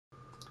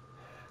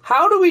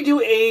How do we do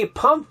a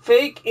pump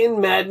fake in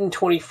Madden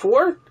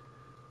 24?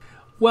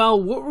 Well,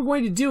 what we're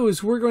going to do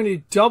is we're going to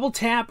double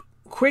tap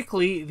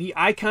quickly the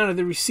icon of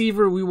the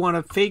receiver we want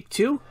to fake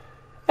to.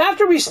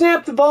 After we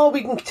snap the ball,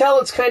 we can tell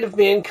it's kind of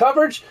man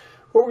coverage.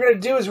 What we're going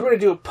to do is we're going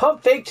to do a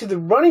pump fake to the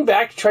running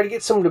back to try to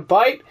get someone to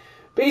bite.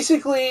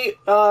 Basically,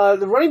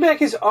 the running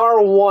back is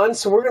R1,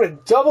 so we're going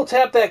to double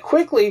tap that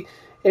quickly.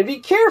 And be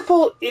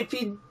careful, if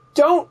you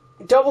don't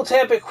double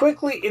tap it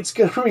quickly, it's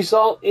going to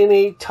result in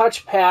a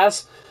touch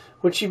pass,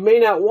 which you may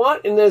not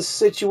want in those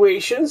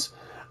situations.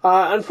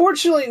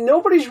 Unfortunately,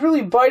 nobody's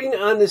really biting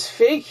on this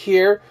fake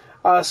here,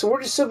 so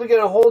we're just simply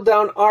going to hold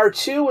down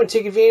R2 and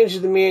take advantage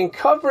of the man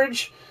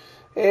coverage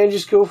and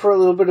just go for a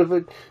little bit of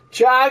a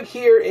jog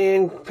here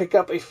and pick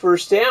up a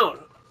first down.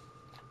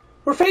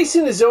 We're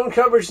facing the zone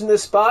coverage in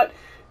this spot.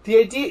 The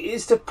idea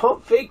is to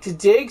pump fake to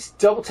Diggs,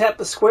 double tap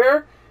the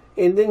square,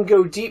 and then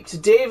go deep to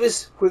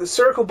Davis with a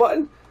circle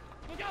button.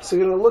 So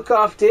we're going to look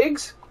off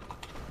Diggs,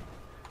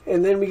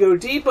 and then we go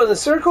deep on the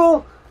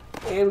circle,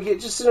 and we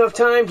get just enough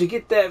time to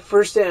get that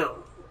first down.